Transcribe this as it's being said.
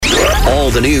All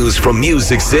the news from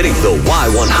Music City. The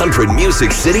Y100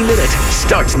 Music City Minute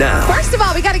starts now. First of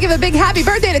all, we got to give a big happy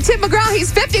birthday to Tim McGraw.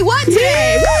 He's 51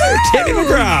 today. Woo! Timmy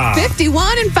McGraw.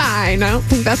 51 and fine. I don't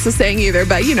think that's the saying either,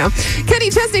 but you know.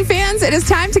 Kenny Chesney fans, it is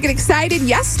time to get excited.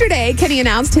 Yesterday, Kenny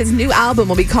announced his new album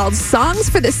will be called Songs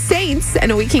for the Saints,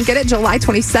 and we can get it July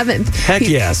 27th.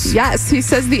 Yes. Yes. He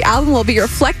says the album will be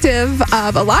reflective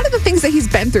of a lot of the things that he's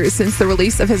been through since the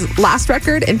release of his last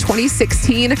record in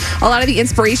 2016. A lot of the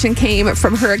inspiration came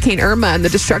from Hurricane Irma and the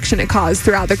destruction it caused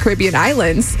throughout the Caribbean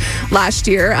islands last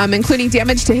year, including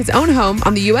damage to his own home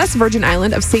on the U.S. Virgin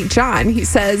Island of St. John. He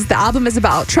says the album is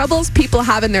about troubles people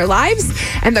have in their lives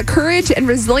and the courage and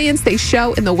resilience they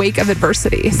show in the wake of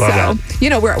adversity. You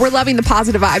know, we're loving the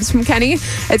positive vibes from Kenny.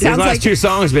 His last two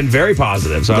songs have been very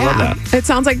positive, so I love that. It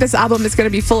sounds like this album is going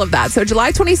to be full of that. So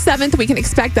July 27th, we can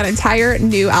expect that entire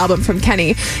new album from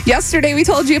Kenny. Yesterday, we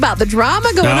told you about the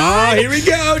drama going on. Oh, here we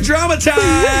go. Drama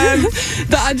time.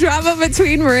 The drama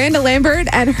between Miranda Lambert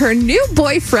and her new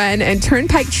boyfriend and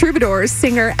Turnpike Troubadours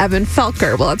singer Evan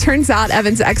Felker. Well, it turns out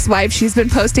Evan's ex-wife, she's been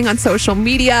posting on social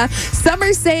media. Some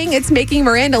are saying it's making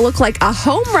Miranda look like a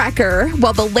homewrecker.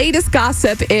 Well, the latest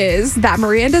gossip is that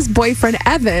Miranda's boyfriend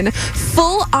Evan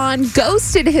full-on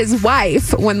ghosted his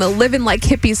wife when the Livin' Like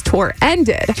Hippies tour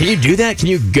ended. Can you do that? Can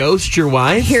you ghost your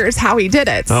wife? Here's how he did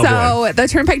it. Boy. The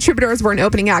Turnpike Troubadours were an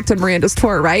opening act on Miranda's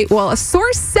tour, right? Well, a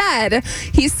source said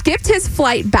he skipped his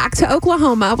flight back to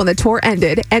Oklahoma when the tour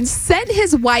ended and sent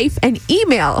his wife an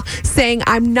email saying,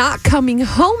 "I'm not coming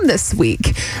home this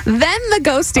week." Then the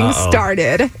ghosting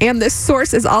started, and this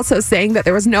source is also saying that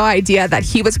there was no idea that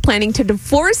he was planning to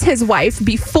divorce his wife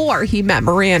before he met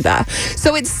Miranda.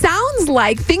 So it sounds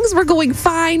like things were going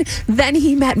fine, then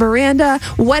he met Miranda,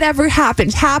 whatever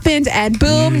happened, and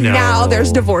boom, now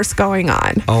there's divorce going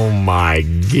on. Oh my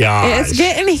gosh. It's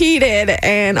getting heated,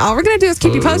 and all we're going to do is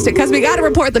keep you posted because we got to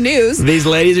report the news. These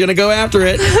ladies are going to go after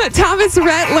it. Thomas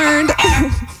Rhett learned...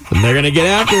 They're going to get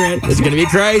after it. It's going to be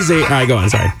crazy. All right, go on.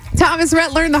 Sorry. Thomas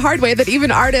Rhett learned the hard way that even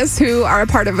artists who are a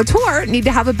part of a tour need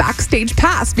to have a backstage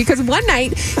pass, because one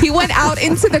night he went out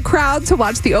into the crowd to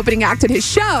watch the opening act at his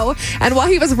show, and while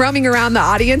he was roaming around the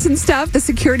audience and stuff, the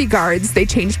security guards, they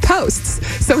changed posts.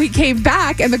 So he came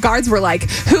back and the guards were like,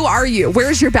 "Who are you?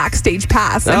 Where's your backstage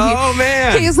pass?" And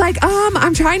man. He's like,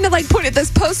 I'm trying to put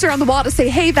this poster on the wall to say,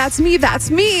 "Hey, that's me, that's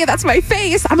my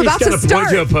face. I'm about to start." Point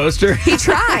to a poster. He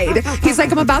tried. He's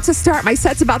like, "I'm about to start. My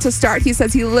set's about to start." He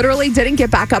says he literally didn't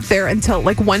get back up there until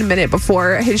 1 minute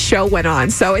before his show went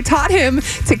on. So it taught him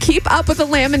to keep up with the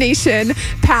lamination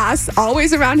pass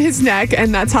always around his neck,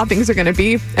 and that's how things are going to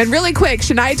be. And really quick,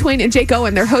 Shania Twain and Jake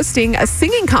Owen, they're hosting a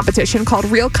singing competition called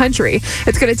Real Country.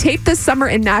 It's going to tape this summer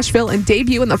in Nashville and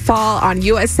debut in the fall on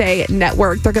USA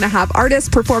Network. They're going to have artists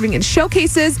performing in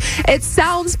showcases. It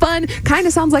sounds fun, kind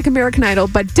of sounds like American Idol,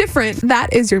 but different.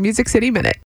 That is your Music City Minute.